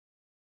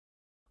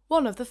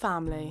One of the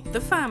family.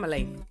 The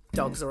family.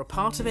 Dogs are a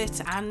part of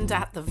it and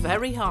at the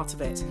very heart of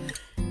it.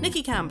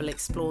 Nicky Campbell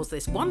explores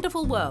this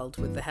wonderful world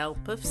with the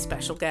help of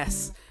special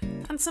guests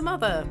and some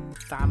other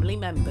family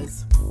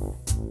members.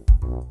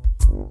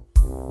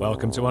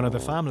 Welcome to One of the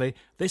Family.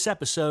 This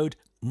episode,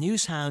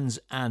 Newshounds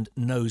and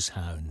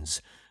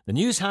Nosehounds. The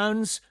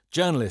Newshounds,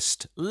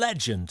 journalist,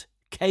 legend,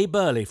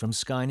 Burley from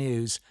Sky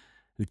News,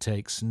 who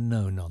takes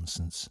no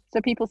nonsense.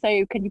 So people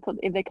say,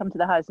 if they come to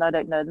the house and I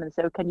don't know them, and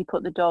say, can you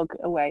put the dog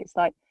away? It's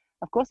like,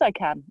 of course I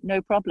can, no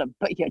problem.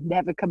 But you're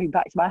never coming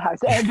back to my house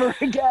ever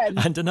again.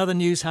 And another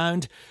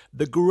newshound,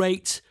 the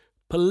great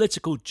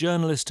political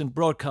journalist and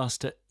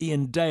broadcaster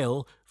Iain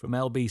Dale from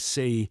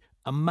LBC,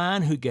 a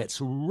man who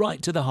gets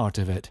right to the heart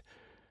of it.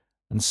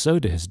 And so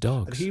do his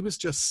dogs. And he was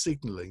just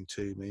signalling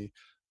to me,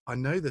 I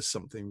know there's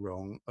something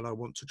wrong and I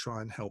want to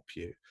try and help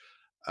you.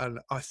 And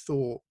I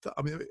thought that,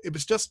 it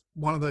was just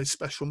one of those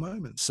special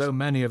moments. So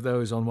many of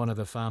those on One of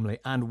the Family.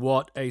 And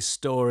what a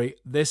story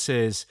this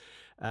is,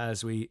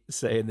 as we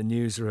say in the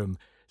newsroom.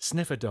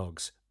 Sniffer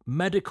dogs,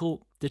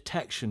 medical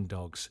detection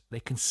dogs. They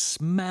can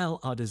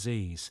smell our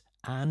disease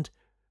and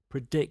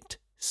predict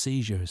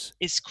seizures.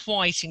 It's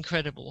quite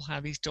incredible how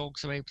these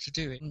dogs are able to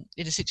do it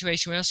in a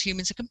situation where us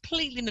humans are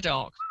completely in the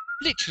dark.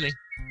 Literally.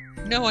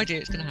 No idea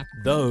it's going to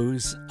happen.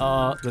 Those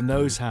are the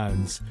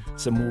Nosehounds.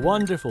 Some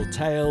wonderful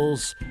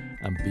tails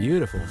and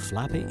beautiful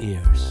flappy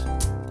ears.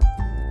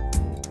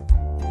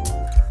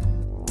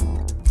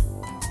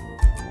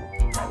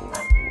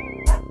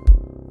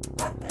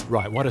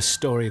 Right, what a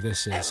story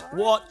this is.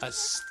 What a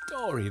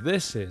story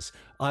this is.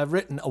 I've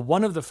written a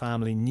One of the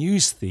Family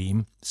news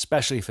theme,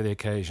 especially for the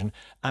occasion,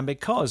 and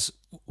because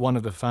One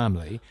of the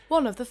Family...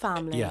 One of the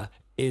family. Yeah,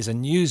 is a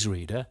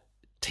newsreader,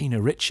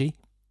 Tina Ritchie.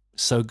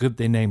 So good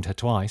they named her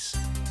twice.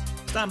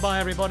 Stand by,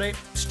 everybody.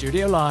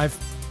 Studio Live.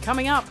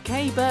 Coming up,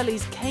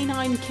 Burley's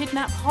canine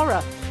kidnap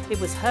horror.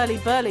 It was Hurley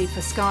Burley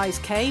for Sky's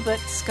K, but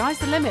sky's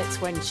the limit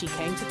when she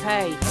came to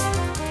pay.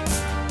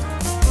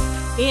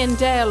 Iain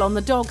Dale on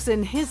the dogs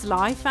in his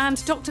life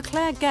and Dr.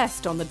 Claire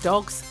Guest on the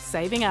dogs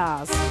saving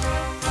ours.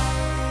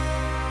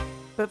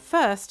 But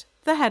first,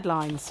 the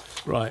headlines.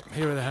 Right,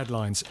 here are the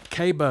headlines.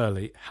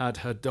 Burley had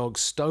her dog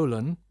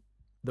stolen.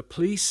 The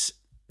police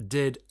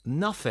did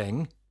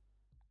nothing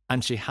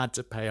and she had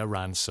to pay a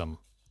ransom.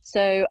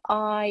 So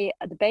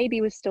the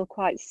baby was still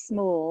quite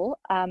small.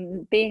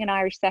 Being an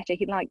Irish setter,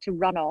 he'd like to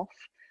run off.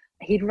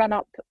 He'd run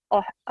up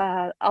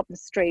the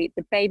street.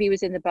 The baby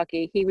was in the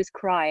buggy. He was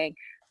crying.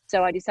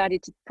 So I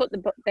decided to put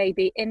the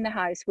baby in the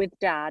house with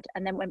Dad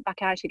and then went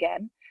back out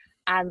again.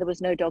 And there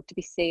was no dog to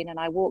be seen. And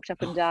I walked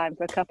up and down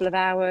for a couple of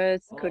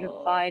hours,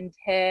 couldn't find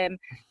him.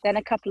 Then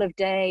a couple of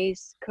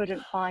days,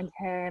 couldn't find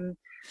him.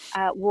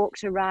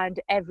 Walked around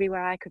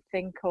everywhere I could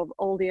think of,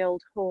 all the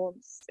old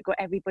haunts, got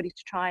everybody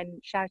to try and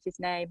shout his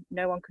name.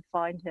 No one could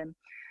find him.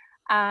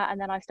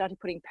 And then I started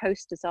putting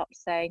posters up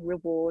saying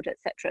reward,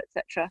 etc.,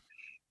 etc.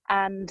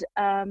 And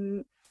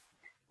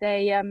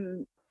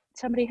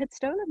somebody had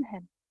stolen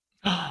him.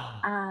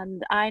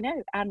 And I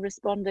know, and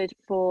responded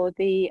for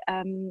the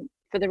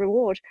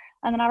reward.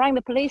 And then I rang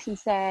the police and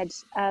said,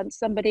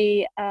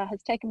 somebody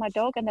has taken my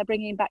dog and they're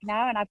bringing him back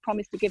now, and I've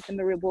promised to give them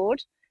a reward.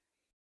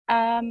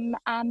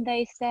 And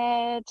they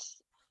said,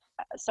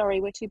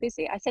 sorry, we're too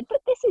busy. I said, but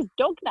this is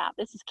dog nap,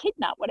 this is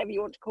kidnap, whatever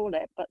you want to call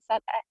it. But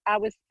I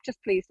was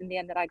just pleased in the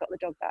end that I got the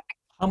dog back.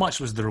 How much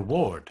was the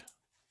reward?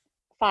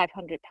 £500,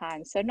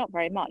 so not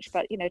very much,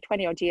 but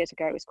 20 odd years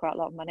ago it was quite a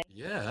lot of money.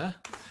 Yeah.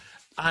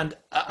 And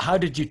how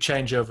did you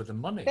change over the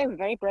money? They were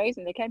very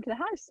brazen. They came to the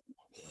house.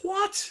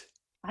 What?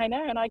 I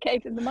know, and I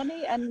gave them the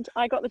money and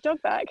I got the dog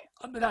back.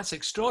 That's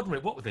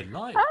extraordinary. What were they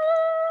like?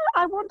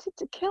 I wanted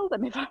to kill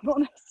them, if I'm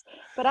honest.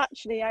 But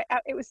actually,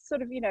 it was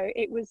sort of,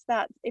 it was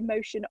that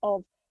emotion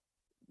of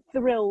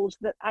thrilled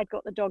that I'd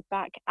got the dog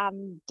back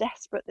and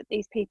desperate that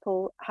these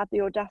people had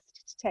the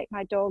audacity to take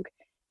my dog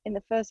in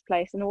the first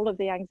place, and all of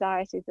the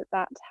anxiety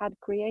that had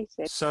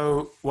created.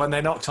 So when they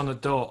knocked on the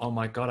door, oh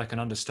my God, I can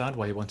understand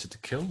why you wanted to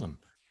kill them.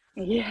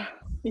 Yeah.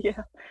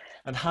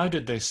 And how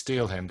did they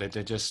steal him? Did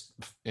they just,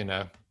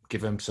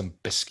 give him some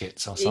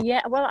biscuits or something?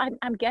 Yeah, well,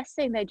 I'm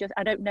guessing they just,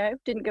 I don't know,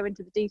 didn't go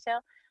into the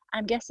detail.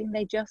 I'm guessing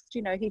they just,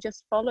 he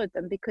just followed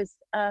them because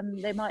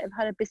they might have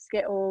had a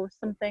biscuit or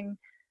something,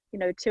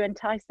 to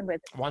entice them with.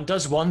 One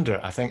does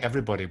wonder, I think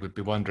everybody would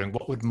be wondering,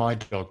 what would my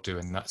dog do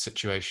in that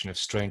situation if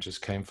strangers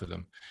came for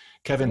them?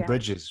 Kevin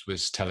Bridges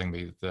was telling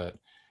me that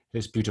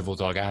his beautiful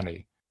dog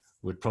Annie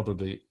would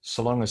probably,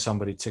 so long as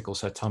somebody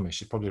tickles her tummy,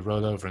 she'd probably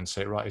roll over and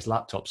say, right, his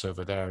laptop's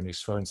over there and his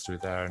phone's through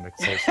there, and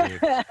it's says to you,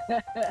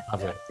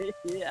 have it.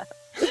 Yeah,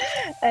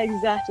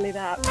 exactly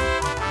that.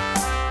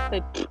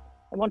 They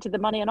wanted the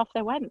money and off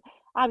they went.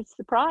 I was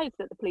surprised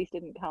that the police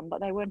didn't come,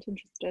 but they weren't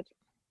interested.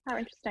 How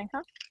interesting,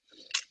 huh?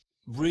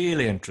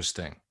 Really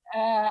interesting.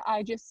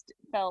 I just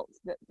felt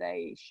that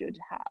they should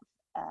have,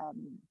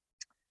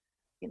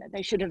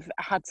 they should have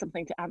had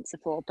something to answer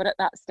for. But at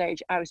that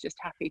stage, I was just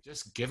happy.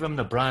 Just give him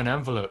the brown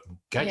envelope and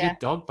get your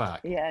dog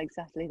back. Yeah,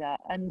 exactly that.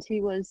 And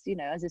he was,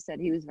 as I said,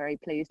 he was very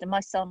pleased. And my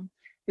son,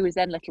 who was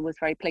then little, was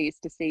very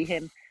pleased to see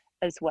him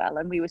as well,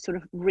 and we were sort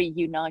of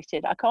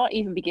reunited. I can't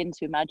even begin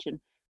to imagine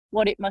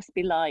what it must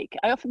be like.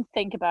 I often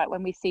think about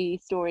when we see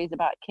stories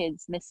about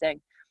kids missing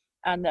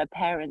and their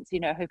parents, you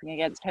know, hoping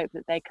against hope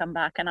that they come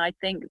back. And I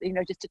think, you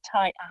know,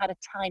 I had a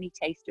tiny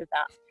taste of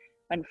that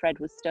when Fred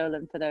was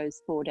stolen for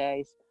those 4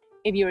 days.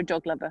 If you're a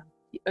dog lover,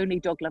 only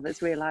dog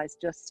lovers realise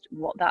just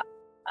what that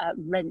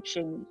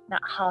wrenching,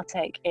 that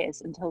heartache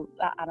is until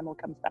that animal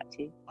comes back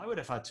to you. I would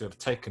have had to have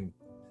taken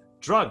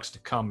drugs to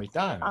calm me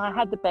down. I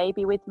had the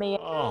baby with me.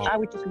 Oh. I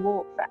would just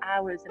walk for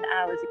hours and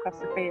hours across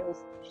the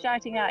fields,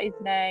 shouting out his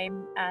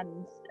name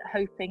and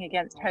hoping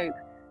against hope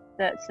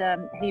that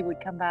he would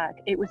come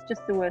back. It was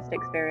just the worst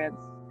experience.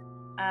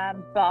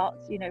 But,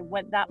 you know,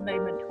 when that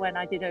moment when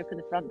I did open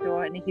the front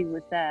door and he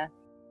was there,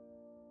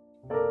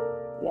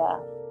 yeah,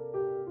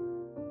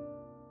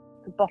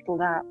 bottle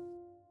that.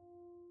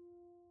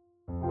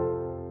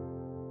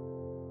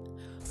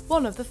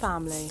 One of the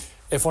family.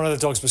 If one of the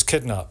dogs was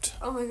kidnapped,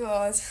 Oh my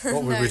god.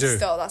 What would we do?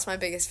 Stop, that's my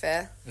biggest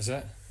fear. is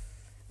it?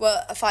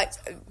 Well,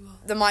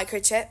 the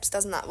microchips,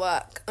 doesn't that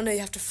work? Oh no, you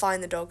have to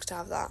find the dogs to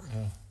have that.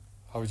 Yeah.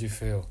 How would you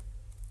feel?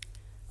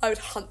 I would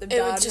hunt them It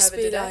down. would just whoever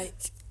be did it. like,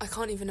 I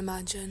can't even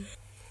imagine.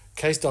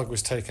 Kay's dog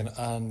was taken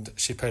and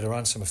she paid a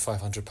ransom of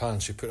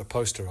 £500. She put a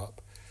poster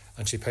up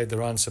and she paid the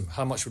ransom.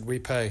 How much would we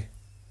pay?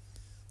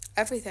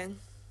 Everything.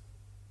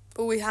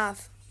 All we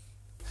have.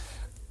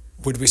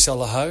 Would we sell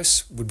the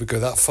house? Would we go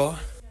that far?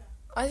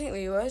 I think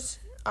we would.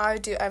 I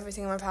would do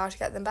everything in my power to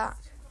get them back.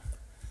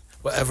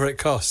 Whatever it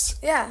costs.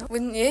 Yeah,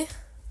 wouldn't you?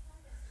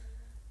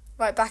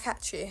 Right back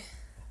at you.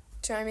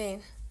 Do you know what I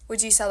mean?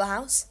 Would you sell the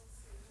house?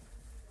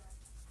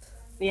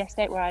 The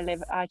estate where I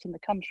live out in the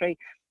country,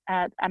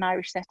 an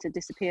Irish setter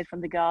disappeared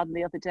from the garden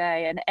the other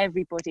day, and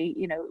everybody,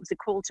 you know, it was a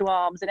call to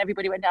arms, and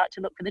everybody went out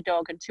to look for the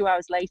dog, and 2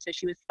 hours later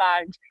she was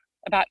found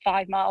about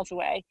 5 miles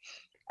away,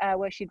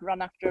 where she'd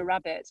run after a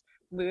rabbit.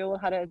 We all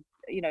had a,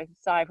 you know,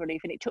 sigh of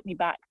relief, and it took me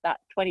back that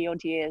 20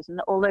 odd years and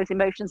all those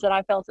emotions that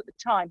I felt at the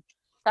time.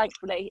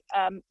 Thankfully,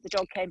 the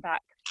dog came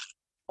back,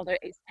 although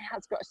it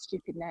has got a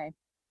stupid name.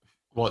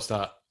 What's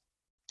that?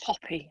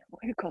 Poppy.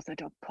 Who calls their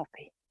dog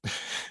Poppy?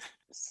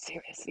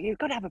 Seriously, you've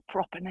got to have a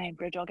proper name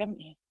for a dog, haven't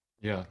you?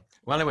 Yeah.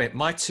 Well, anyway,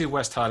 my 2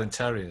 West Highland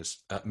Terriers,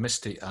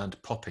 Misty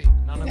and Poppy.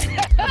 None of them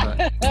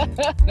ever...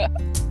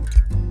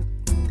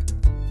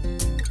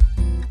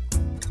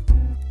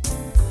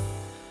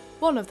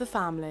 One of the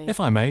family. If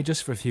I may,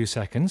 just for a few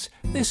seconds,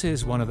 this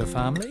is One of the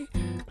Family.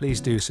 Please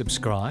do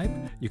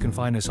subscribe. You can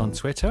find us on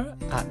Twitter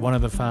at One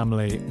of the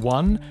Family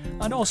 1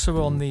 and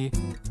also on the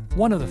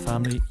One of the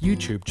Family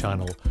YouTube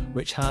channel,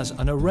 which has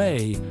an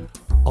array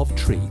of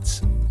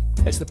treats.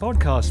 It's the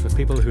podcast for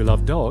people who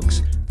love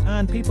dogs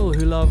and people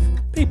who love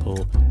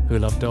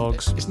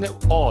dogs. Isn't it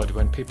odd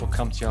when people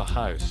come to your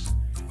house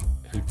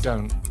who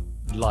don't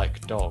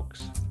like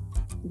dogs?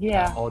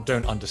 Yeah. Or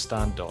don't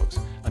understand dogs.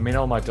 I mean,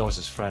 all my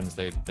daughters' friends,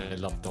 they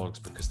love dogs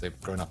because they've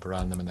grown up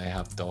around them and they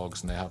have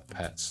dogs and they have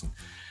pets. And,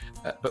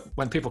 but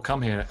when people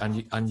come here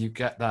and you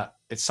get that,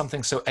 it's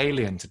something so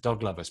alien to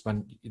dog lovers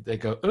when they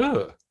go,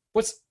 ugh,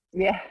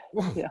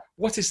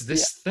 what is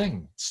this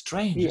thing? It's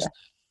strange, isn't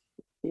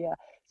it? Yeah.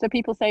 So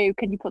people say,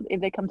 can you put,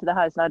 if they come to the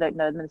house and I don't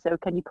know them, and say,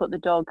 can you put the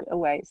dog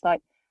away? It's like,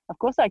 of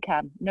course I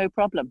can, no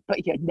problem.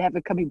 But you're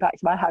never coming back to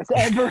my house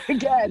ever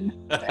again.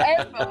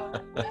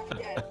 Ever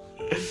again.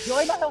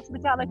 Enjoy my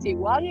hospitality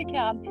while you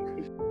can.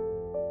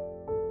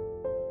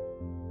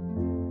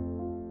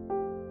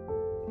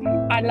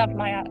 I love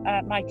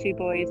my 2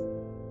 boys.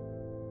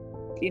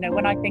 You know,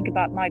 when I think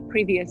about my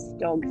previous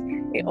dogs,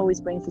 it always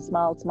brings a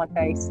smile to my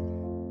face.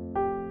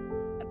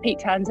 Pete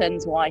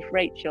Townsend's wife,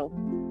 Rachel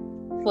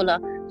Fuller,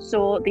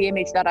 saw the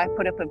image that I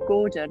put up of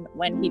Gordon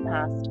when he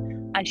passed,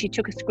 and she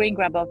took a screen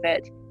grab of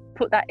it,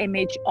 put that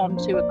image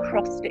onto a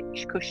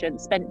cross-stitch cushion,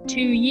 spent 2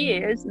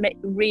 years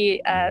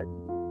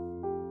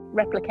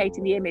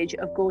replicating the image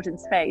of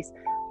Gordon's face,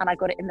 and I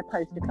got it in the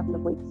post a couple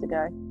of weeks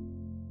ago.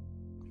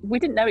 We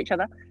didn't know each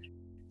other.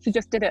 She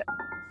just did it.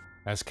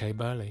 S.K.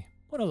 Burley.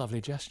 What a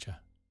lovely gesture.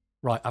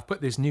 Right, I've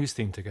put this news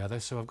theme together,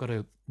 so I've got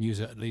to use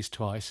it at least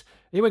twice.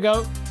 Here we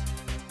go.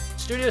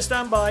 Studio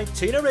standby,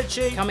 Tina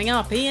Ritchie. Coming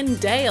up, Iain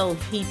Dale.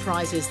 He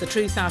prizes the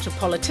truth out of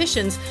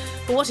politicians,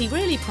 but what he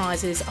really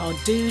prizes are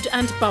Dude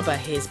and Bubba,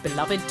 his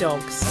beloved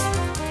dogs.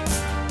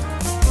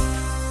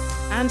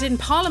 And in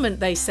Parliament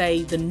they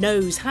say the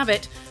noes have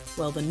it.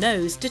 Well, the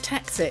nose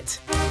detects it.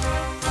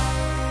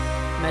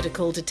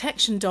 Medical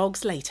detection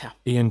dogs later.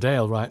 Iain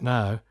Dale right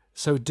now.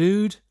 So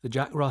Dude, the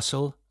Jack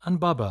Russell, and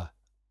Bubba,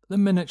 the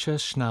miniature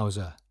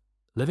schnauzer,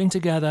 living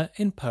together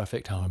in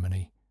perfect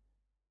harmony.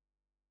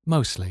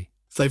 Mostly.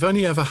 They've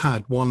only ever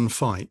had one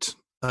fight,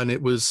 and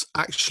it was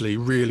actually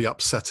really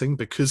upsetting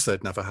because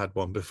they'd never had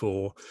one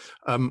before.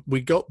 We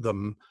got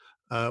them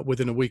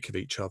within a week of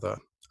each other,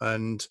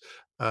 and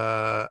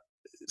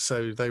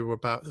so they were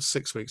about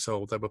 6 weeks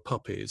old. They were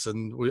puppies,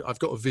 and I've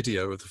got a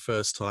video of the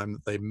first time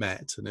that they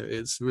met, and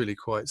it's really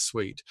quite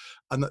sweet.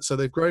 And so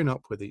they've grown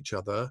up with each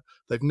other.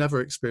 They've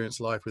never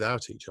experienced life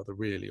without each other,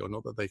 really, or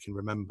not that they can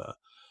remember.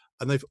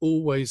 and they've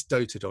always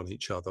doted on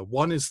each other.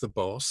 One is the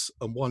boss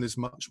and one is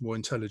much more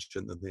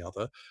intelligent than the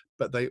other,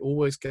 but they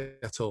always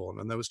get on.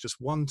 And there was just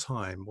one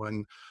time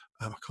when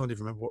I can't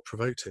even remember what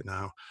provoked it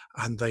now,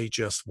 and they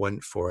just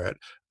went for it,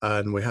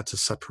 and we had to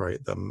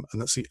separate them.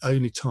 And that's the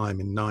only time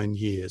in 9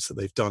 years that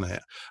they've done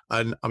it.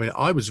 And I mean,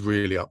 I was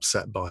really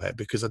upset by it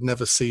because I'd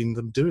never seen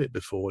them do it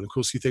before. And of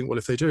course, you think, well,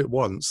 if they do it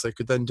once, they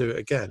could then do it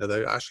again.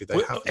 Although actually,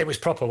 they haven't. It was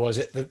proper, was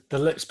it? The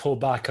lips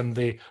pulled back and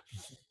the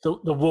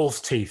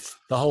wolf teeth,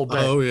 the whole bit.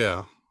 Oh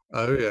yeah,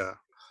 oh yeah.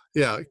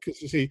 Yeah, because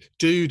you see,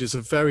 Dude is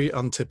a very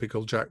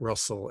untypical Jack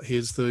Russell. He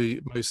is the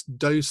most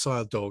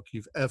docile dog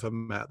you've ever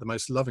met, the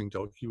most loving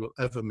dog you will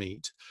ever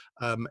meet.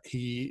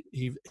 He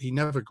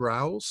never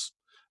growls.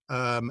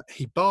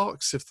 He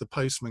barks if the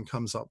postman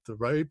comes up the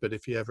road, but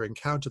if he ever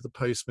encountered the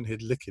postman,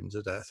 he'd lick him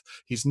to death.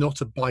 He's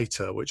not a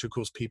biter, which of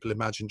course people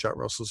imagine Jack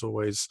Russells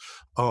always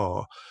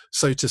are.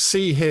 So to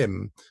see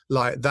him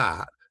like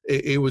that,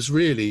 it was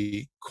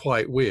really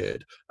quite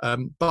weird.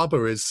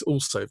 Bubba is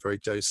also very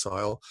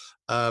docile,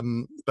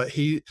 but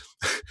his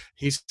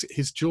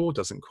jaw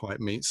doesn't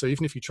quite meet. So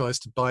even if he tries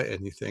to bite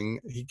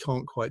anything, he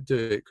can't quite do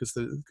it because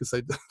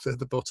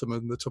the bottom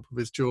and the top of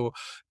his jaw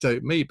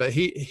don't meet. But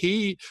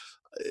he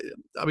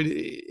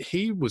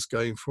was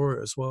going for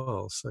it as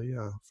well. So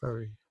yeah,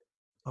 very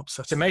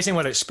upsetting. It's amazing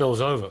when it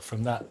spills over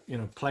from that,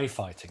 play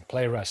fighting,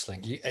 play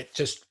wrestling. It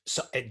just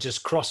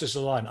crosses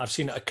the line. I've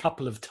seen it a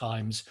couple of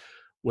times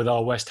with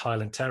our West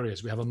Highland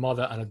Terriers. We have a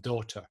mother and a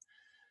daughter.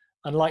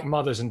 And like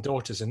mothers and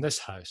daughters in this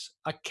house,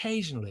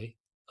 occasionally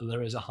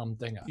there is a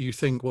humdinger. You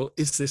think, well,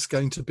 is this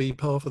going to be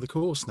par for the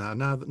course now?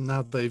 Now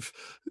they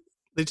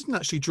didn't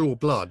actually draw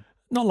blood.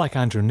 Not like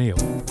Andrew Neil.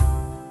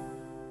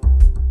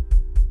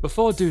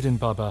 Before Dude and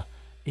Bubba,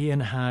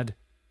 Iain had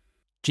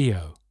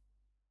Geo.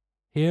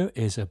 Here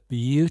is a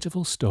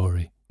beautiful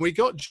story. We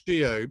got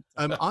Geo.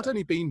 I'd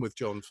only been with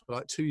John for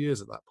like 2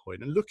 years at that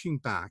point, and looking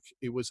back,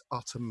 it was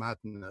utter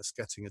madness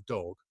getting a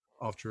dog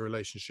after a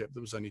relationship that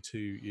was only 2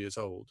 years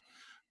old.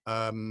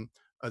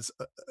 As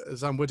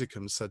Anne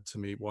Widdicombe said to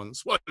me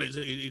once, well,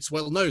 it's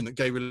well known that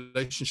gay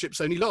relationships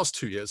only last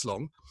 2 years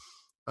long.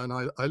 And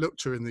I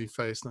looked her in the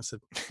face and I said,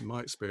 in my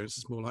experience,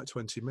 it's more like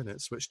 20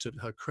 minutes, which to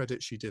her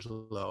credit, she did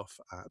laugh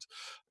at.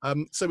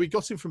 So we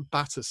got him from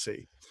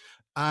Battersea.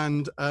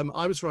 And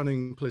I was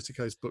running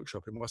Politico's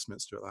bookshop in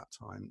Westminster at that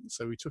time.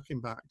 So we took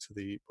him back to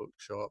the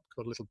bookshop,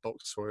 got a little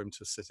box for him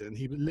to sit in.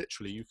 He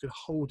literally, you could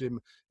hold him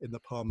in the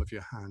palm of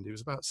your hand. He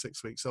was about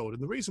 6 weeks old.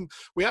 And the reason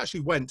we actually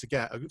went to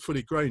get a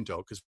fully grown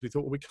dog, because we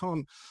thought, well,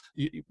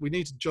 we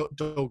need a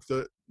dog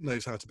that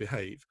knows how to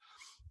behave.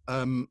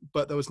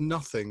 But there was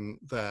nothing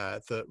there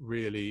that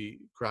really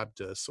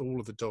grabbed us. All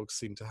of the dogs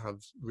seemed to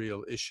have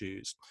real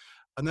issues.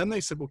 And then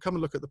they said, well, come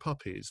and look at the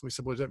puppies. And we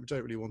said, well, we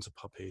don't really want a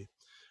puppy.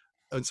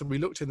 And so we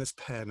looked in this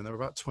pen, and there were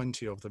about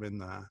 20 of them in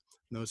there. And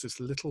there was this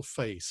little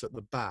face at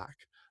the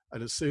back.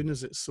 And as soon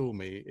as it saw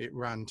me, it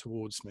ran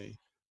towards me.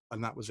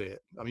 And that was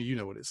it. I mean, you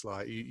know what it's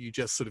like. You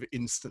just sort of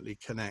instantly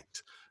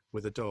connect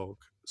with a dog.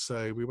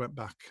 So we went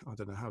back, I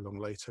don't know how long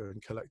later, and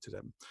collected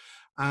him.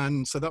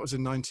 And so that was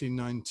in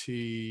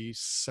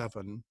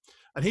 1997.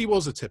 And he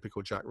was a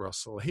typical Jack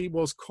Russell. He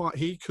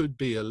could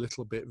be a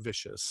little bit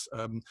vicious.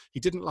 He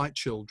didn't like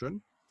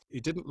children. He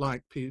didn't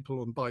like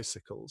people on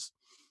bicycles.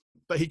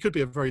 But he could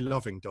be a very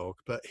loving dog.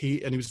 But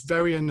he was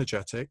very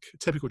energetic,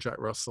 typical Jack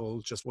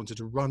Russell, just wanted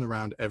to run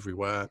around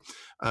everywhere,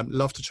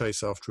 loved to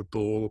chase after a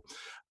ball.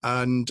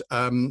 And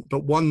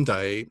but one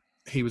day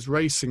he was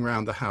racing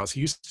around the house.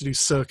 He used to do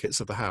circuits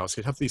of the house.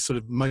 He'd have these sort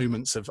of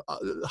moments of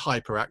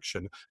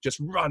hyperaction, just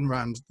run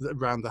around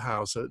the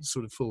house at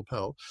sort of full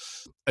pelt.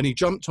 And he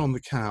jumped on the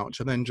couch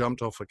and then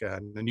jumped off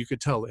again. And you could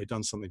tell that he'd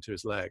done something to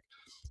his leg.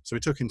 So we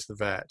took him to the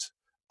vet,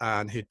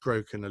 and he'd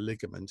broken a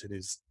ligament in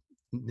his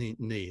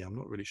knee. I'm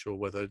not really sure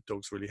whether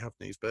dogs really have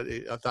knees, but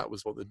that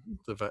was what the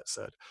vet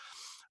said.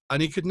 And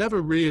he could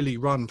never really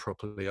run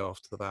properly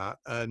after that.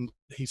 And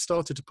he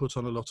started to put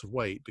on a lot of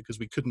weight because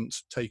we couldn't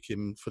take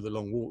him for the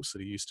long walks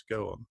that he used to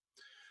go on.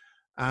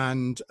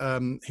 And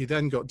he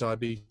then got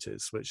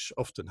diabetes, which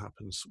often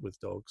happens with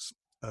dogs.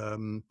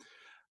 And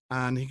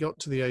he got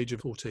to the age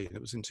of 14. It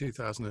was in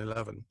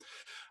 2011.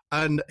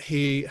 And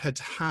he had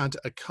had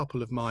a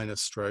couple of minor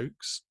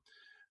strokes.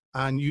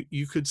 And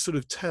you could sort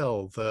of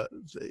tell that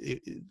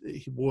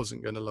he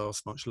wasn't going to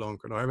last much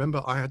longer. And I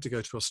remember I had to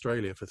go to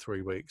Australia for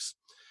 3 weeks.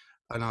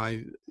 And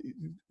I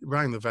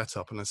rang the vet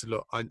up and I said,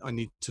 look, I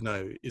need to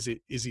know, is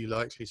he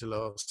likely to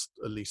last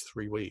at least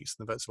 3 weeks? And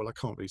the vet said, well, I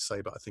can't really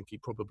say, but I think he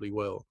probably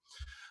will.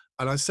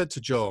 And I said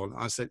to John,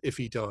 I said, if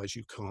he dies,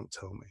 you can't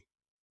tell me.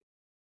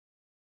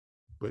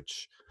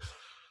 Which,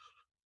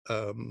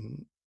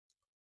 in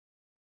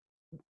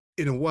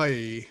a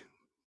way,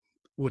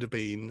 would have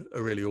been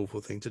a really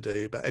awful thing to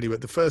do. But anyway,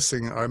 the first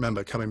thing I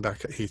remember coming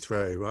back at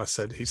Heathrow, I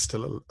said, he's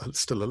still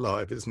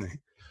alive, isn't he?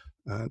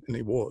 And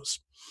he was.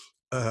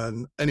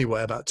 And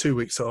anyway, about 2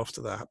 weeks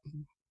after that,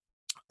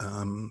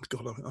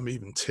 God, I'm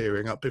even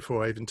tearing up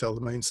before I even tell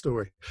the main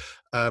story.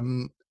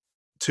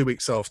 2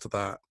 weeks after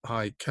that,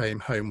 I came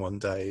home one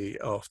day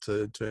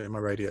after doing my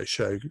radio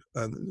show,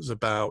 and it was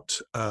about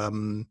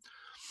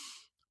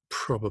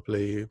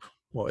probably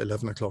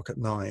 11 o'clock at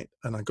night,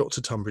 and I got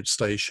to Tunbridge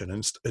Station,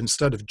 and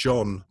instead of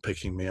John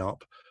picking me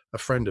up, a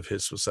friend of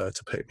his was there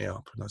to pick me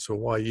up, and I said,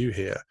 well, why are you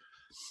here?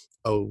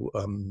 Oh,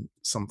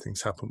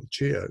 something's happened with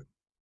Geo.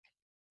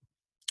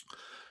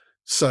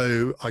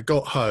 So I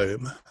got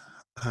home,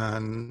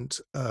 and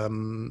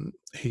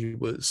he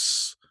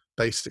was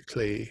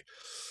basically,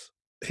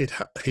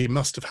 he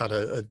must have had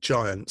a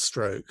giant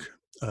stroke.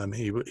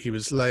 He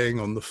was laying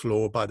on the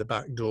floor by the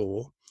back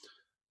door,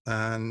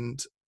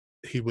 and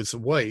he was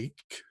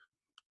awake,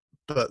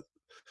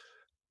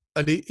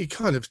 and he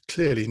kind of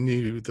clearly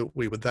knew that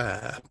we were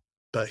there,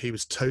 but he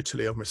was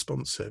totally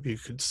unresponsive. You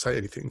could say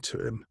anything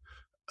to him,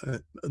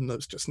 and there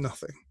was just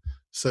nothing.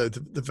 So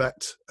the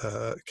vet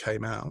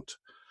came out,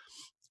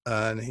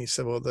 and he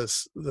said, well,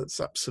 there's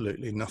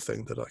absolutely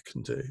nothing that I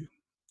can do.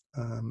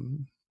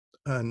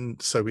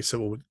 And so we said,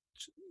 well,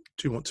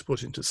 do you want to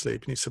put him to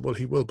sleep? And he said, well,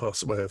 he will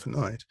pass away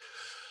overnight.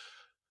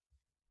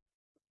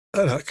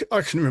 And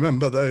I can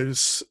remember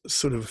those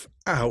sort of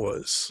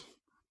hours.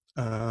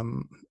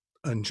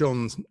 And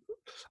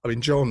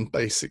John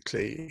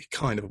basically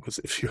kind of was,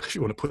 if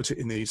you want to put it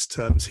in these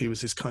terms, he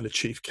was his kind of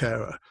chief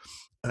carer.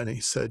 And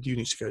he said, you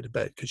need to go to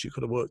bed because you've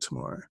got to work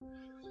tomorrow.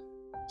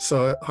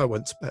 So I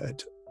went to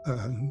bed,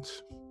 and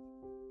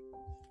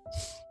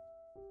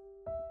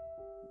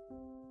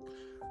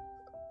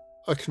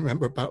I can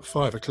remember about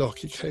 5 o'clock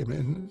he came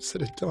in and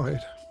said he'd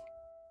died.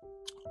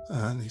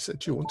 And he said,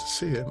 do you want to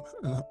see him?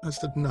 And I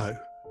said, no.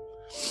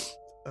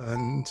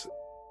 And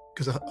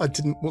because I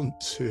didn't want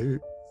to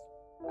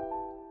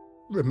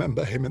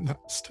remember him in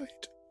that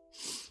state.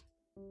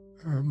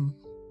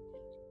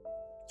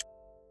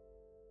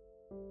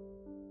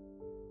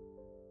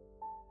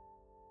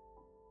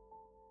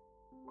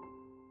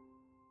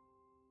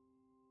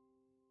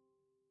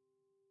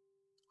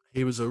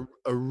 He was a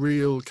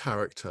real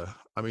character.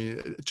 I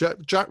mean,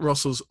 Jack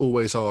Russells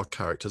always are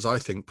characters, I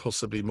think,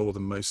 possibly more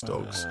than most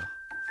dogs.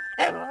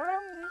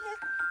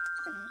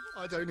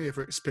 I'd only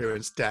ever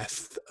experienced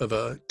death of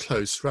a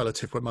close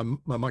relative when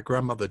my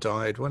grandmother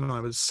died when I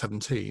was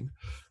 17,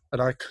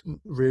 and I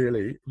couldn't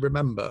really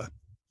remember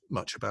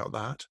much about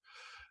that.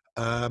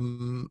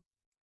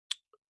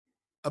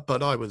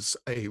 But I was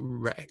a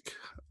wreck.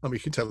 I mean, you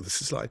can tell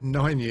this is like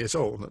 9 years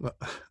old,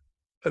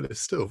 and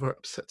it's still very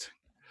upsetting.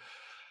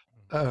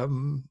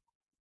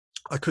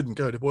 I couldn't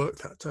go to work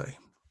that day.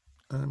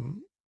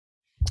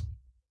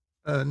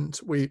 And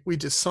we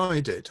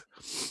decided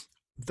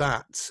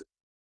that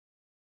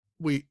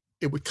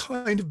it would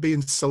kind of be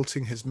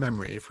insulting his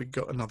memory if we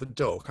got another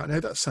dog. I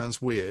know that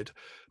sounds weird,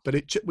 but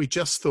we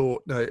just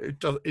thought, no,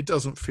 it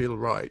doesn't feel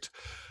right.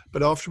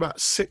 But after about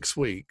 6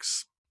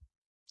 weeks,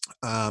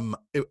 I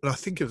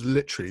think it was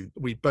literally,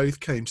 we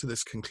both came to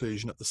this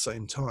conclusion at the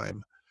same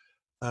time.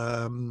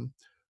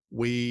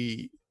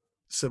 We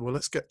said, well,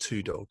 let's get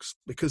 2 dogs,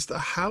 because the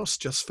house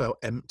just felt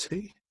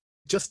empty.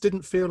 It just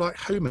didn't feel like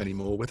home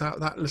anymore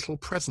without that little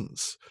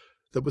presence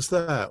that was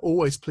there,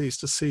 always pleased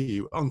to see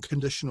you,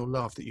 unconditional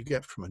love that you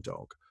get from a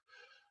dog.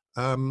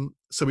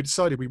 So we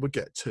decided we would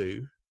get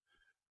 2,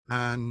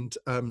 and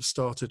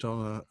started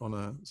on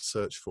a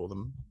search for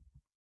them.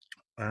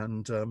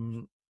 And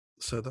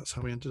so that's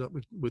how we ended up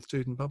with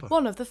Dude and Bubba.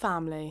 One of the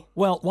family.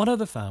 Well, one of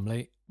the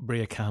family,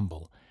 Bria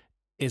Campbell,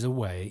 is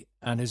away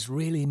and is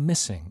really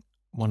missing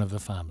one of the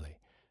family,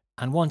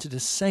 and wanted to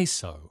say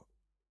so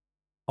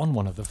on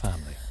One of the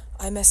Family.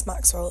 I miss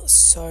Maxwell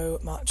so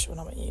much when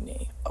I'm at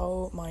uni.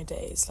 Oh my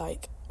days.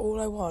 Like, all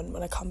I want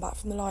when I come back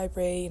from the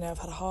library, I've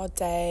had a hard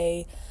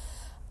day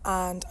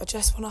and I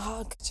just want a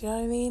hug. Do you know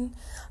what I mean?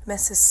 I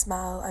miss his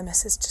smell. I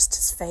miss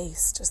his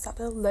face. Just that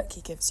little look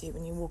he gives you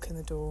when you walk in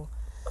the door.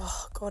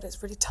 Oh God,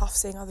 it's really tough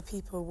seeing other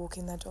people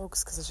walking their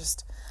dogs, because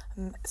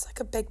it's like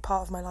a big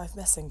part of my life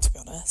missing, to be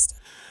honest.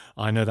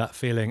 I know that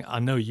feeling. I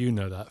know you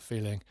know that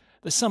feeling.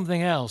 There's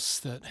something else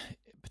that,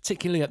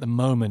 particularly at the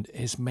moment,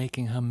 is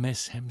making her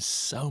miss him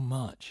so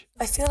much.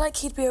 I feel like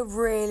he'd be a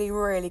really,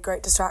 really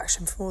great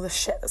distraction from all the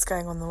shit that's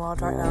going on in the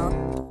world right now.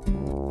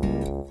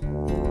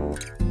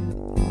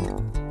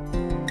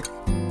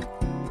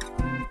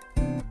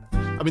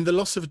 I mean, the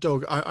loss of a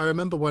dog, I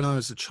remember when I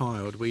was a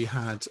child, we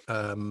had,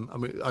 I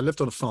lived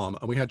on a farm,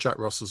 and we had Jack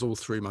Russells all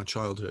through my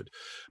childhood.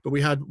 But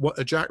we had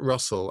a Jack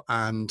Russell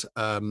and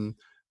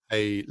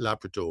a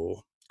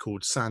Labrador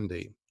called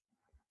Sandy.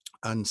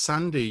 And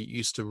Sandy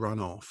used to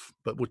run off,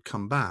 but would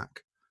come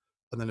back.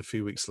 And then a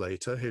few weeks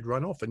later, he'd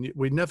run off, and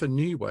we never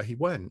knew where he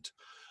went.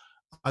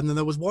 And then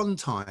there was one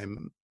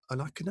time,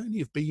 and I can only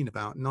have been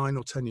about 9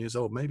 or 10 years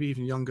old, maybe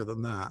even younger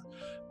than that.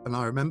 And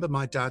I remember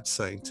my dad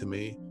saying to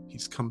me,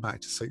 he's come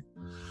back to say,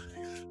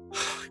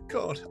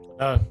 God,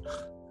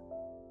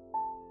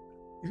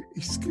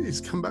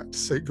 he's come back to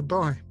say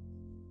goodbye.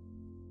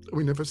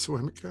 We never saw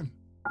him again.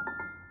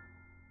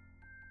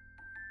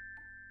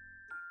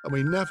 And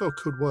we never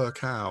could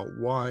work out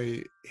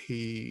why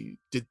he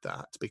did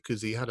that, because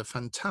he had a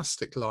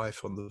fantastic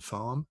life on the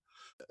farm.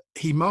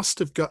 he must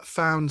have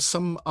found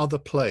some other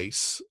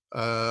place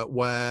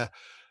where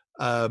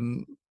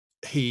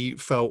he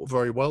felt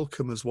very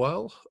welcome as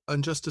well,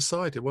 and just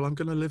decided, well, I'm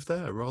going to live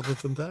there rather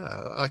than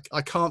there.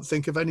 I can't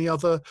think of any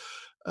other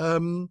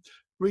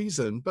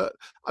reason. But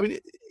I mean,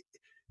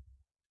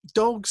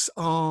 dogs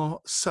are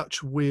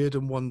such weird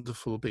and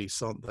wonderful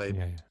beasts, aren't they?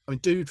 Yeah. I mean,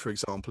 Dude, for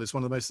example, is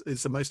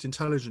the most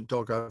intelligent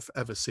dog I've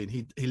ever seen.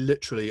 He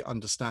literally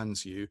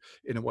understands you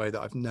in a way that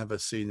I've never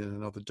seen in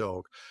another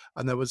dog.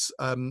 And there was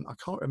I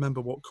can't remember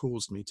what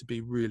caused me to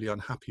be really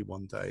unhappy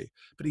one day,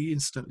 but he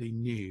instantly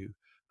knew,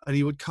 and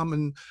he would come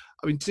and,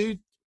 I mean, Dude,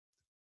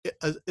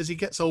 as he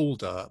gets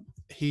older,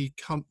 he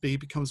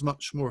becomes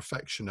much more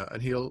affectionate,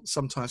 and he'll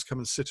sometimes come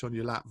and sit on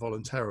your lap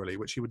voluntarily,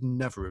 which he would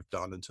never have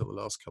done until the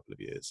last couple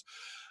of years.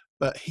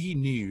 But he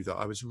knew that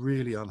I was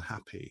really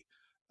unhappy,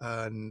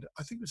 and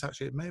I think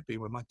it may have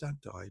been when my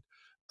dad died.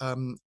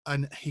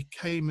 And he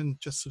came and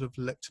just sort of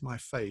licked my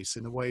face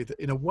in a way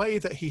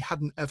that he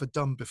hadn't ever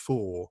done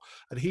before,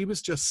 and he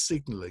was just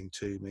signaling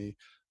to me,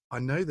 I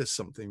know there's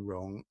something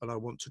wrong, and I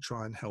want to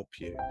try and help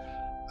you.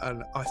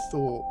 And I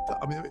thought that,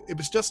 I mean, it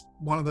was just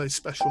one of those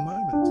special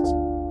moments.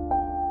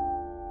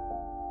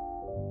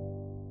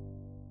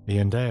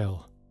 Iain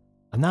Dale.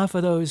 And now for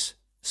those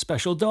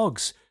special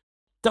dogs.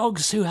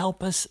 Dogs who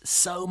help us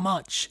so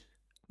much.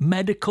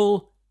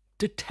 Medical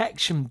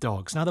detection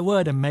dogs. Now, the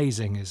word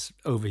amazing is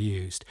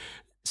overused.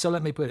 So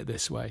let me put it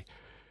this way.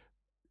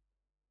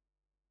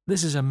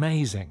 This is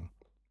amazing.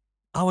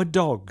 Our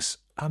dogs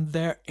and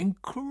their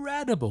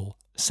incredible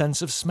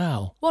sense of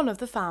smell. One of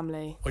the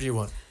family. What do you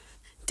want?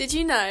 Did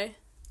you know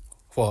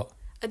What?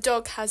 a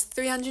dog has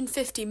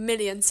 350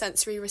 million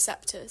sensory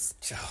receptors?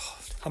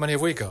 How many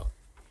have we got?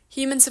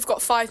 Humans have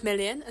got 5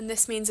 million, and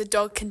this means a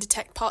dog can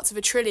detect parts of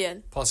a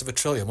trillion. Parts of a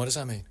trillion. What does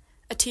that mean?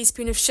 A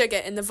teaspoon of sugar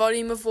in the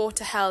volume of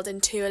water held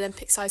in 2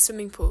 Olympic-sized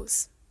swimming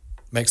pools.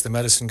 Makes the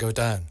medicine go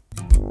down.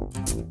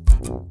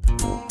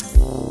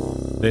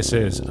 This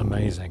is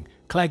amazing.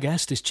 Claire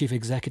Guest is Chief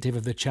Executive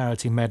of the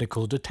charity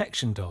Medical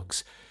Detection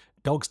Dogs.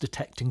 Dogs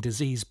detecting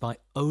disease by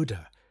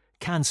odour,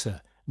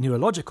 cancer,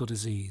 neurological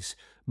disease,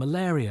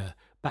 malaria,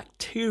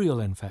 bacterial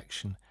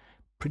infection,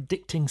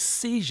 predicting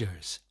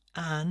seizures,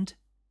 and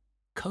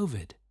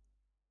COVID.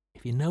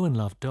 If you know and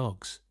love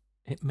dogs,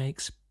 it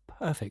makes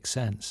perfect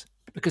sense.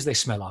 Because they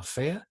smell our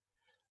fear,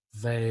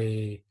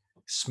 they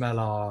smell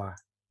our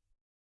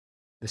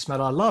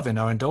love in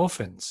our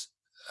endorphins.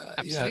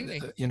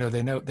 Absolutely.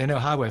 They know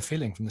how we're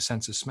feeling from the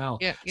sense of smell.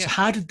 Yeah. So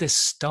how did this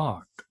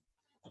start?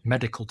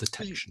 Medical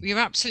detection. You're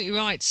absolutely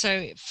right.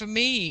 So for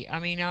me, I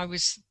mean, I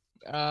was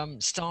I'm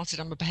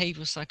a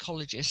behavioural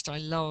psychologist. I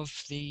love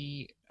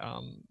the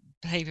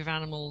behaviour of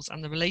animals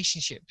and the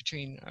relationship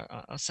between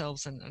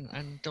ourselves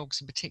and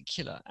dogs in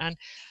particular. And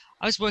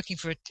I was working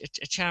for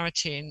a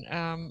charity,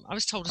 and I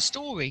was told a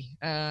story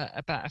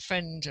about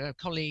a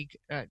colleague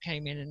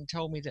came in and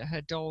told me that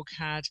her dog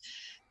had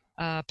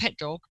pet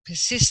dog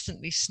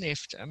persistently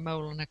sniffed a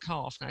mole on her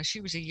calf. Now,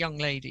 she was a young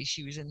lady.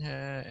 She was in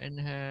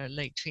her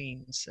late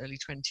teens, early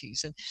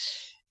 20s, and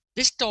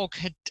this dog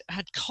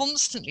had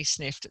constantly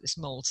sniffed at this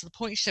mole to the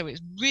point she said it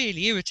was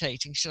really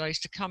irritating. She said, I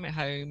used to come at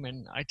home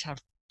and I'd have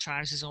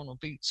trousers on or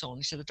boots on.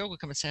 She said the dog would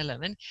come and say hello,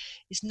 and then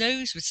his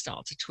nose would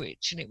start to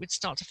twitch and it would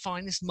start to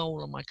find this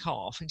mole on my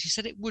calf, and she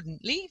said it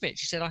wouldn't leave it.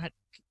 She said I had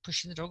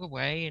pushing the dog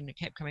away and it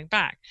kept coming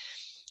back.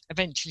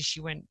 Eventually she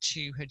went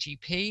to her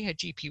GP. Her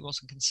GP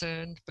wasn't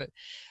concerned, but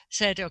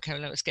said, okay,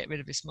 well, let's get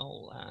rid of this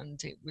mole.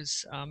 And it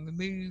was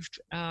removed,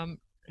 and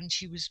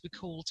she was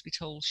recalled to be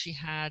told she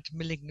had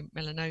malignant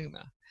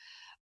melanoma.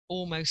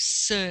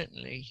 Almost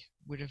certainly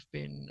would have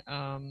been,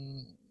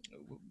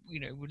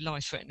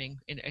 life-threatening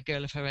in a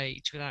girl of her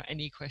age without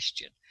any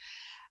question.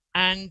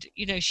 And,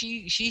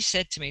 she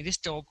said to me, this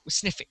dog was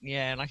sniffing in the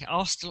air. And I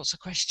asked lots of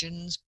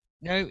questions.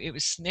 No, it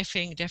was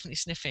sniffing, definitely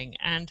sniffing.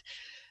 And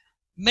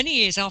many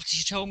years after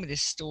she told me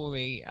this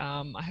story,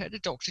 I heard a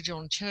Dr.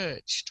 John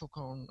Church talk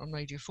on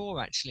Radio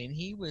 4, actually, and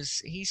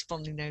he's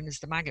fondly known as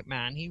the maggot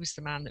man. He was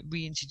the man that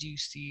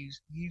reintroduced the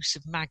use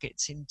of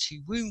maggots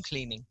into wound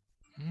cleaning.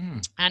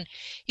 And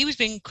he was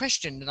being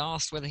questioned and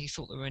asked whether he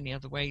thought there were any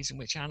other ways in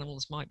which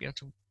animals might be able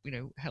to,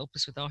 help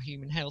us with our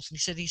human health. And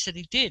he said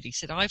he did. He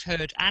said, I've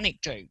heard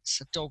anecdotes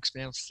of dogs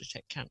being able to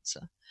detect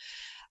cancer.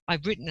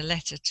 I've written a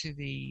letter to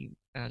the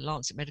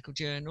Lancet Medical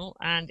Journal,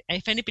 and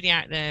if anybody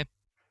out there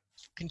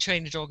can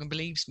train a dog and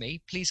believes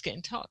me, please get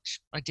in touch.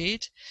 I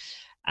did.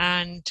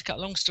 And to cut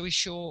a long story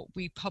short,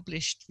 we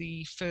published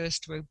the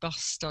first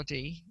robust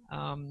study,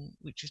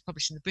 which was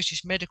published in the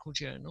British Medical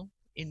Journal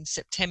in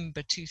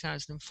September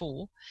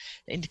 2004,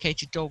 that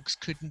indicated dogs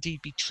could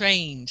indeed be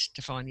trained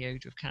to find the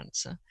odour of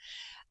cancer.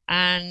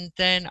 And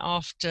then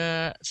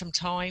after some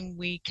time,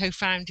 we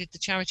co-founded the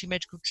charity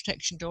Medical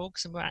Detection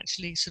Dogs, and we're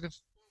actually sort of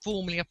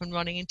formally up and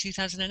running in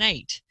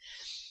 2008.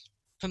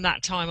 From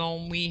that time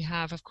on, we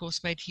have, of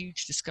course, made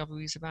huge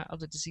discoveries about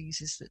other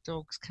diseases that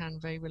dogs can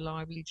very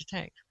reliably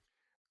detect.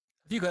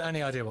 Have you got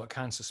any idea what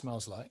cancer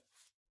smells like?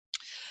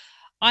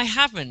 I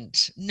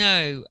haven't,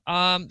 no.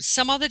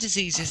 Some other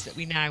diseases that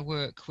we now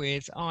work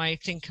with, I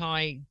think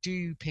I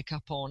do pick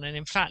up on. And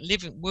in fact,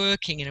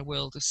 working in a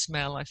world of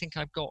smell, I think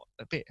I've got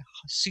a bit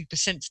super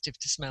sensitive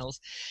to smells,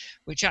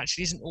 which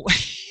actually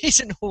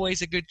isn't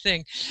always a good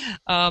thing.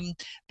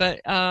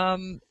 But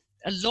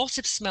a lot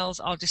of smells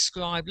are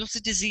described, lots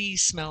of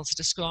disease smells are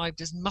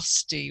described as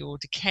musty or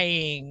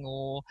decaying,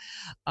 or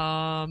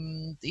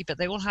but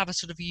they all have a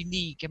sort of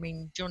unique. I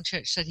mean, John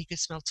Church said he could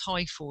smell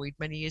typhoid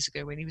many years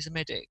ago when he was a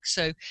medic.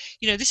 So,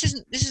 this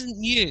isn't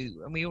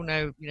new, and we all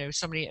know,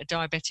 somebody, a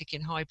diabetic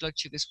in high blood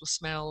sugars, will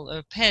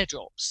smell pear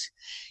drops.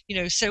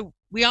 So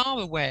we are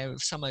aware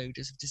of some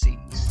odours of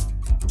disease.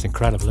 It's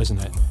incredible, isn't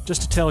it?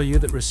 Just to tell you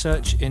that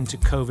research into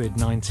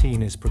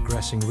COVID-19 is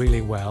progressing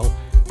really well,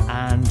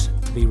 and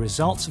the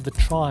results of the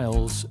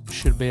trials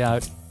should be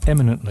out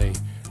imminently,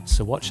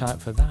 so watch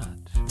out for that.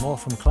 More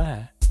from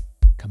Claire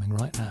coming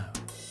right now.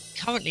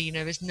 Currently,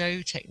 there's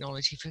no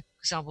technology, for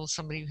example,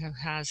 somebody who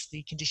has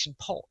the condition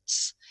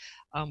POTS,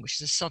 which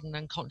is a sudden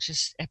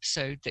unconscious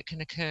episode that can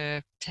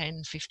occur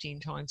 10, 15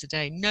 times a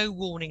day, no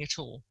warning at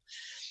all.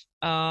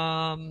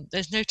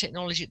 There's no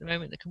technology at the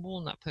moment that can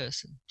warn that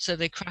person. So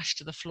they crash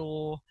to the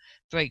floor,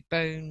 break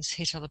bones,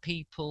 hit other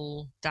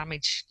people,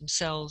 damage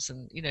themselves.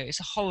 And, it's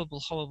a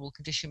horrible, horrible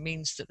condition,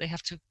 means that they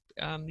have to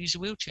use a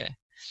wheelchair.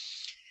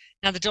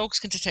 Now, the dogs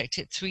can detect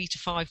it 3 to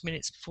 5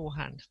 minutes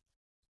beforehand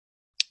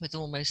with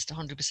almost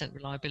 100%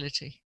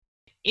 reliability.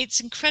 It's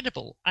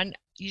incredible. And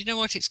you know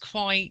what? It's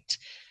quite...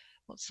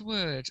 what's the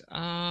word?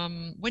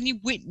 When you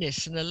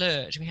witness an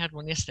alert, we had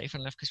one yesterday,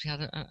 fun enough, because we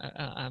had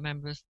a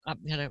member,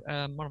 we had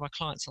one of our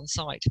clients on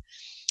site.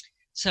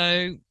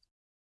 So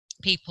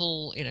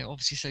people,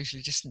 obviously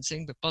socially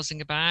distancing, but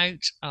buzzing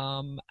about,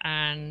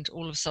 and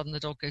all of a sudden the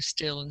dog goes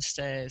still and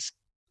stares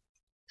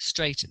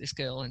straight at this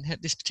girl, and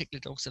this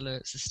particular dog's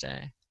alert's the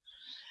stare.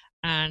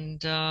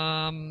 And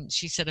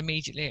she said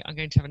immediately, I'm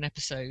going to have an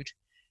episode.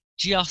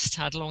 Just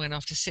had long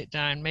enough to sit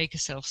down, make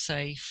herself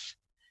safe.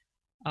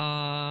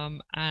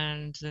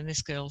 And then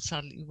this girl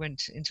sadly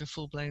went into a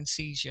full-blown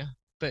seizure.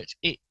 But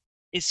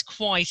it's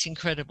quite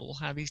incredible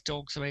how these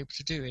dogs are able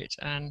to do it,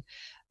 and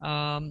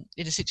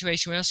in a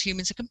situation where us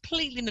humans are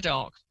completely in the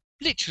dark,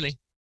 literally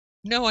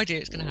no idea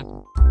it's going to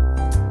happen.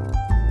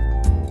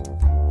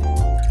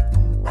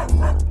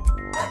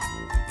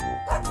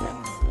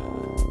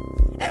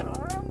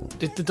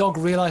 Did the dog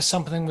realise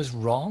something was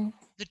wrong?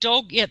 The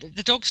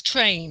dog's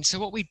trained. So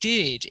what we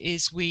did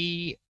is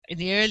in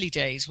the early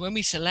days, when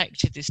we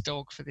selected this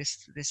dog for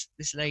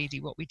this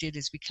lady, what we did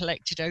is we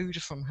collected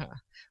odour from her.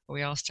 Or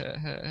we asked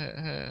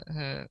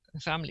her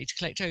family to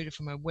collect odour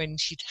from her when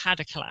she'd had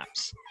a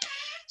collapse.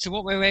 So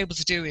what we were able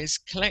to do is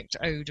collect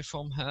odour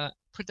from her,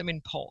 put them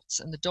in pots,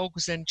 and the dog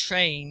was then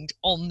trained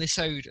on this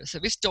odour. So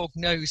this dog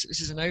knows that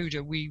this is an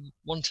odour we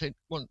wanted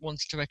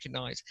to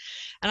recognise.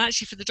 And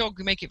actually for the dog,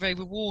 we make it very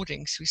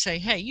rewarding. So we say,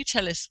 hey, you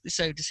tell us this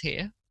odour's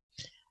here,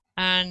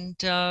 and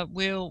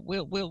we'll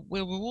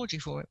reward you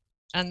for it.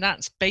 And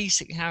that's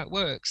basically how it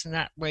works. And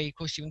that way, of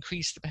course, you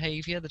increase the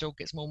behaviour, the dog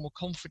gets more and more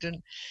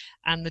confident,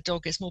 and the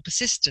dog gets more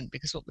persistent,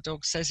 because what the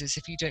dog says is,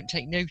 if you don't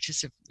take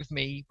notice of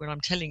me when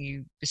I'm telling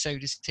you this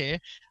odour's here,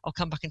 I'll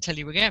come back and tell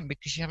you again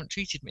because you haven't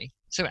treated me.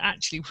 So it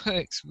actually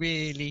works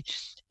really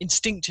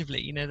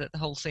instinctively, that the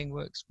whole thing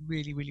works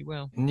really, really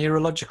well.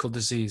 Neurological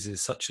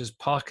diseases such as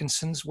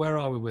Parkinson's, where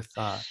are we with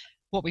that?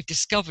 What we've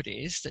discovered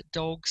is that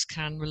dogs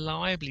can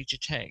reliably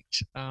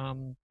detect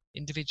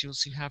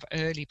individuals who have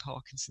early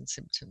Parkinson's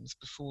symptoms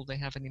before they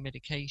have any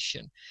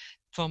medication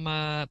from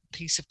a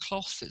piece of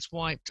cloth that's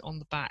wiped on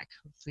the back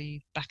of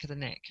the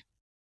neck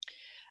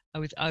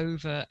with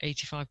over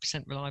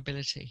 85%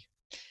 reliability.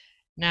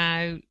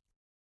 Now,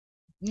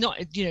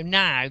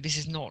 now this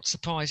is not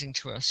surprising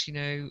to us.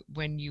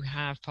 When you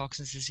have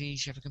Parkinson's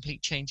disease, you have a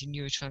complete change in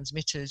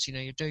neurotransmitters.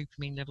 Your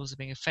dopamine levels are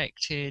being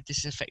affected. This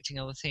is affecting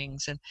other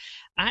things. And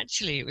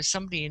actually, it was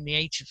somebody in the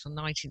 18th or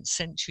 19th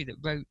century that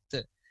wrote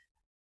that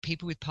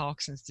people with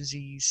Parkinson's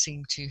disease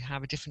seem to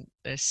have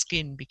their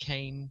skin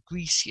became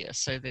greasier,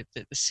 so that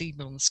the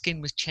sebum on the skin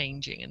was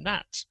changing. And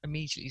that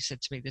immediately said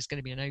to me, there's going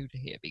to be an odour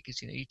here,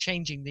 because you're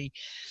changing the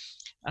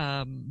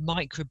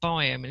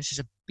microbiome, and this is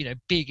a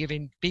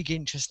big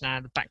interest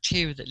now, the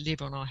bacteria that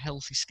live on our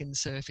healthy skin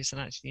surface and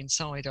actually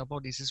inside our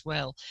bodies as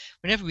well.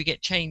 Whenever we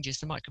get changes,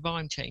 the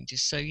microbiome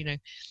changes. So I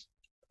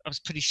was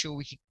pretty sure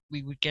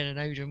we would get an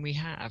odour, and we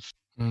have.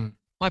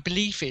 My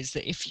belief is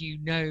that if you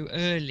know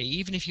early,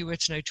 even if you were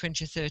to know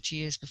 20 or 30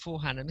 years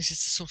beforehand, and this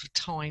is the sort of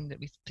time that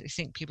we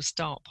think people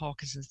start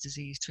Parkinson's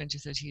disease 20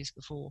 or 30 years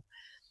before,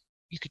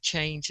 you could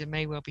change. There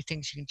may well be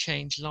things you can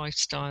change,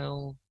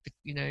 lifestyle,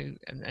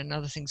 and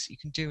other things that you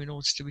can do in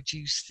order to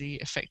reduce the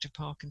effect of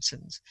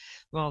Parkinson's,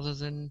 rather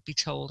than be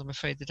told, I'm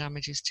afraid the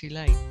damage is too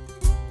late.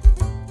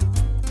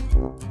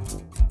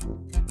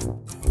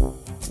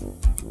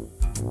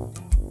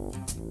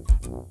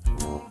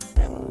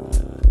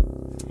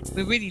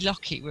 We're really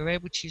lucky. We're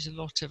able to use a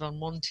lot of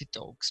unwanted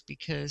dogs,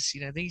 because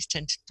these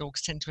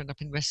dogs tend to end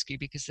up in rescue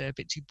because they're a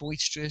bit too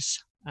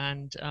boisterous,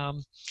 and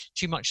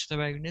too much for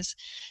their owners.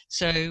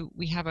 So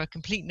we have a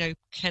complete no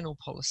kennel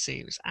policy.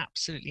 It was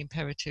absolutely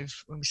imperative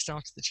when we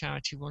started the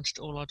charity. We wanted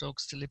all our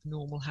dogs to live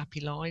normal,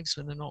 happy lives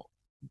when they're not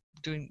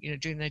doing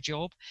their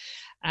job.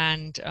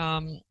 And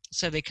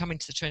so they come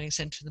into the training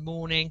centre in the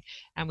morning,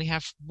 and we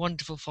have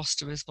wonderful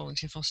fosterers,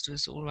 volunteer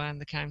fosterers all around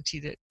the county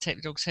that take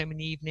the dogs home in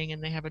the evening,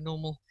 and they have a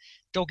normal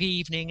dog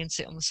evening and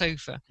sit on the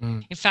sofa.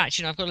 In fact,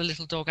 I've got a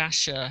little dog,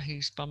 Asher,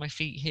 who's by my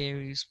feet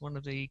here, who's one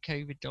of the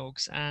COVID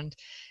dogs, and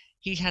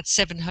he had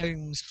 7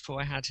 homes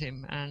before I had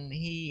him, and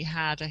he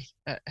had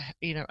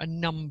a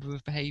number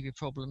of behaviour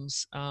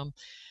problems,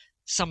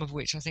 some of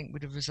which I think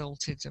would have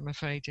resulted, I'm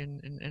afraid,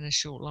 in a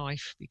short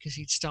life, because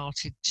he'd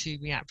started to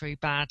react very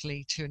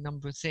badly to a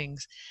number of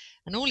things.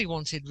 And all he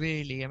wanted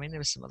really, I mean, there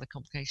were some other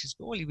complications,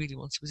 but all he really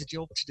wanted was a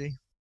job to do.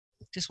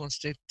 Just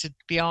wanted to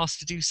be asked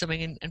to do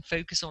something and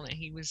focus on it.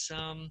 He was,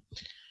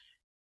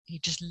 he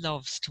just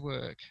loves to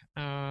work.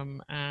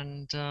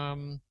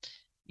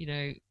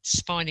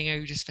 Finding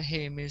odours for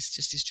him is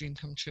just his dream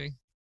come true.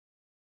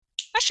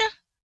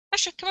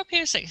 Asher, come up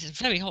here a second. It's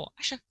very hot.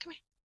 Asher, come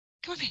here.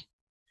 Come up here.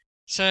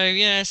 So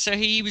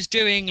he was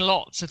doing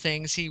lots of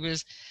things. He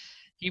was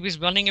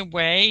running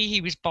away. He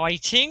was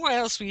biting. What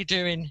else were you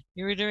doing?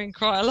 You were doing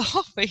quite a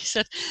lot. But he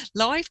said,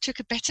 life took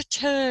a better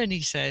turn,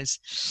 he says.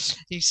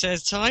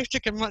 Life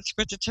took a much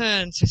better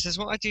turn. So he says,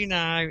 what I do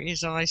now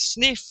is I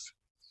sniff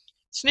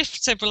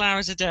several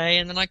hours a day,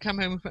 and then I come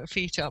home and put my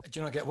feet up. Do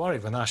you not get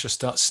worried when Asher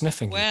starts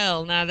sniffing you?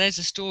 Well, now there's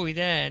a story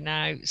there.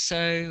 Now,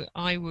 so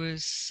I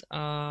was,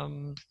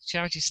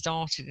 charity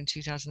started in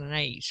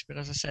 2008, but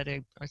as I said,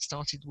 I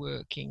started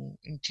working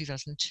in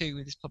 2002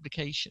 with this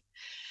publication.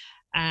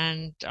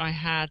 And I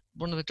had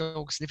one of the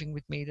dogs living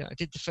with me that I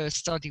did the first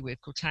study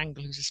with, called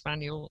Tangle, who's a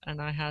spaniel, and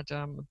I had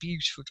a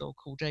beautiful dog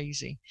called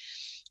Daisy.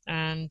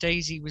 And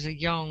Daisy was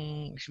she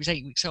was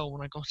 8 weeks old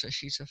when I got her.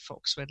 She's a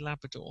fox red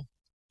Labrador.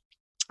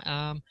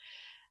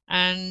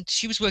 And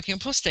she was working on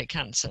prostate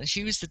cancer.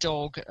 She was the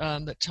dog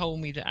that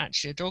told me that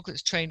actually a dog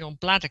that's trained on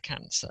bladder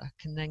cancer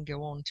can then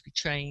go on to be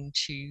trained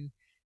to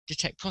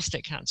detect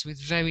prostate cancer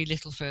with very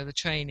little further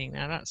training.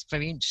 Now that's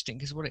very interesting,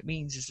 because what it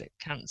means is that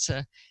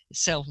cancer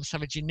itself must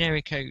have a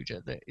generic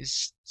odour that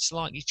is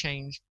slightly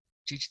changed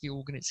due to the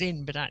organ it's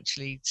in, but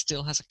actually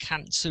still has a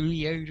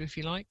cancery odour, if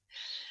you like.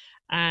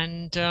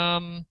 And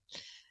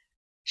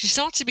she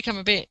started to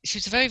become she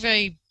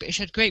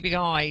had great big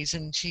eyes,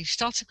 and she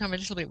started to become a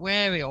little bit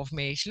wary of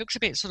me. She looked a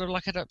bit sort of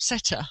like I'd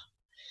upset her.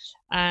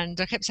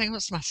 And I kept saying,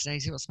 what's the matter,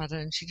 Daisy? What's the matter?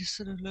 And she just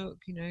sort of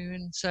looked,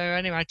 And so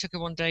anyway, I took her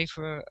one day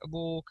for a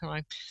walk, and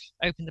I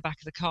opened the back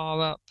of the car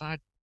up. I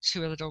had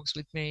 2 other dogs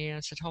with me, and I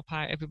said, hop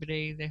out,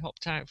 everybody. They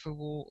hopped out for a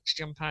walk to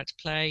jump out to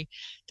play.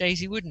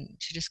 Daisy wouldn't.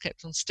 She just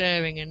kept on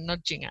staring and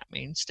nudging at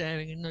me. What's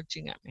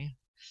the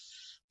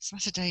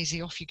matter,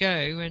 Daisy? Off you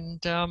go.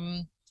 And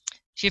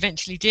she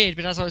eventually did,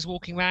 but as I was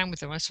walking around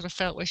with her, I sort of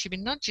felt where she'd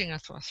been nudging. I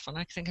thought, that's fun.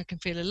 I think I can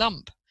feel a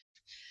lump.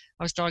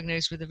 I was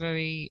diagnosed with a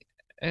very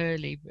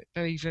early, but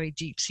very, very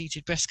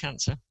deep-seated breast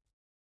cancer,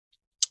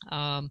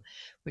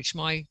 which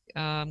my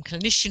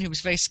clinician, who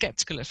was very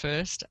sceptical at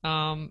first,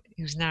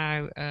 who's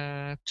now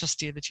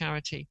trustee of the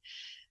charity,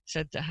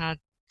 said that had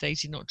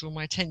Daisy not drawn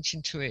my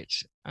attention to it,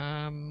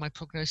 my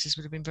prognosis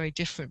would have been very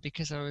different,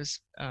 because I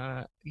was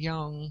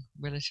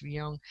relatively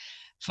young,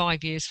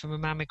 5 years from a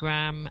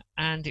mammogram,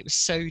 and it was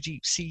so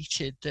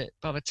deep-seated that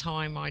by the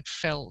time I'd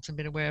felt and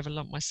been aware of a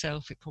lump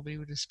myself, it probably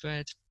would have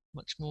spread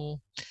much more.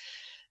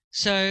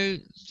 So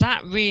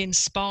that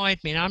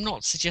re-inspired me, and I'm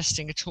not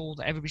suggesting at all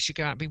that everybody should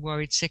go out and be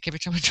worried sick every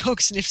time a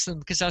dog sniffs them,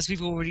 because as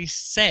we've already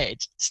said,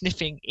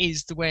 sniffing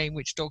is the way in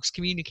which dogs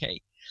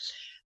communicate.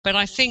 But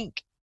I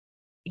think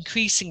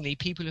increasingly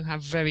people who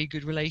have very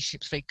good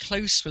relationships, very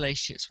close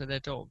relationships with their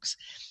dogs,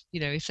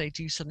 if they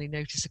do suddenly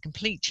notice a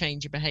complete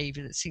change in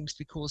behaviour that seems to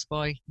be caused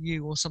by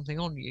you or something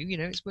on you,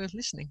 it's worth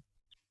listening.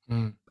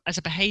 As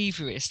a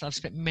behaviourist, I've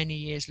spent many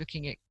years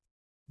looking at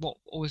what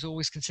was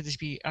always considered to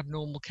be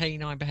abnormal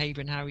canine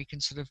behaviour and how we can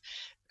sort of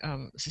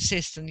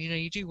assist. And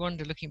you do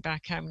wonder, looking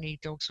back, how many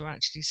dogs were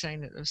actually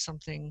saying that there was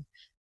something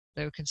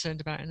they were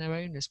concerned about in their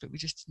owners, but we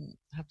just didn't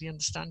have the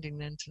understanding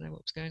then to know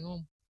what was going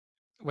on.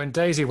 When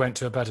Daisy went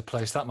to a better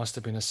place, that must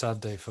have been a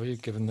sad day for you,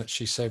 given that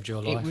she saved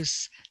your life. It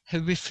was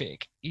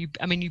horrific. You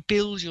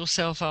build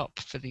yourself up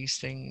for these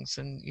things,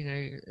 and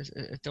as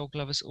dog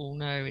lovers all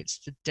know, it's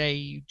the day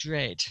you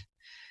dread.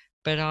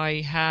 But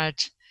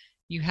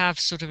you have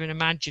sort of an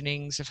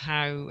imaginings of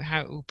how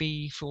it will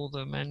be for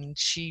them. And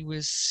she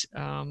was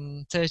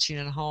 13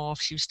 and a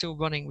half. She was still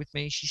running with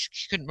me.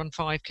 She couldn't run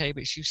 5K,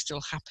 but she was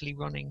still happily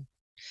running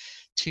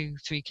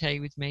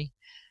 2-3K with me.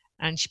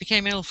 And she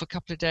became ill for a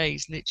couple of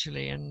days,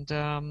 literally, and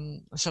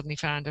I suddenly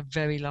found a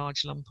very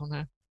large lump on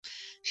her.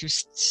 She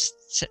was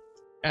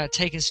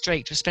taken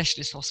straight to a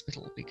specialist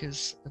hospital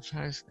because of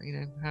how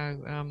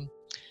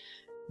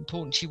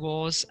important she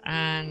was,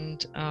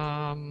 and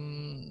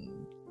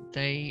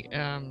they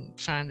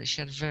found that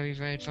she had very,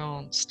 very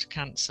advanced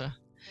cancer.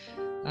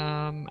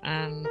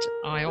 And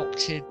I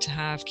opted to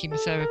have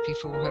chemotherapy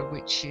for her,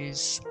 which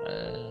is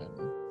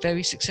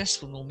very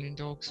successful normally in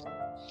dogs.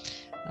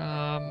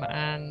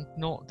 and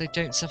they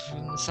don't suffer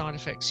from the side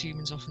effects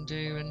humans often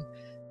do. And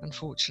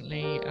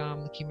unfortunately,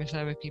 the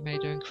chemotherapy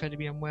made her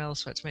incredibly unwell,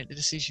 so I had to make the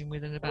decision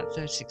within about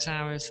 36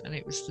 hours, and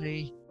it was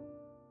the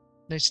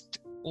most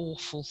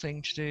awful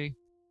thing to do.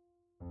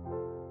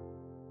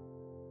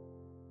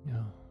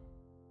 Yeah.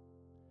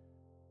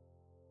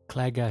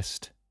 Claire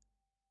Guest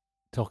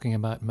talking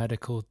about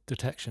medical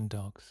detection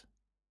dogs.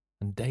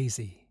 And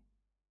Daisy.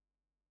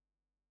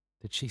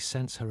 Did she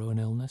sense her own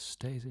illness,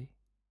 Daisy?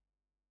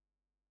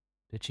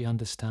 Did she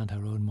understand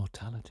her own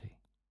mortality?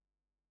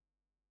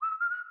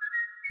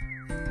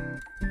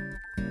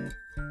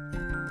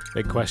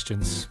 Big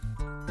questions.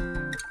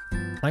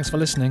 Thanks for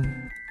listening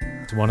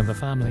to One of the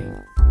Family.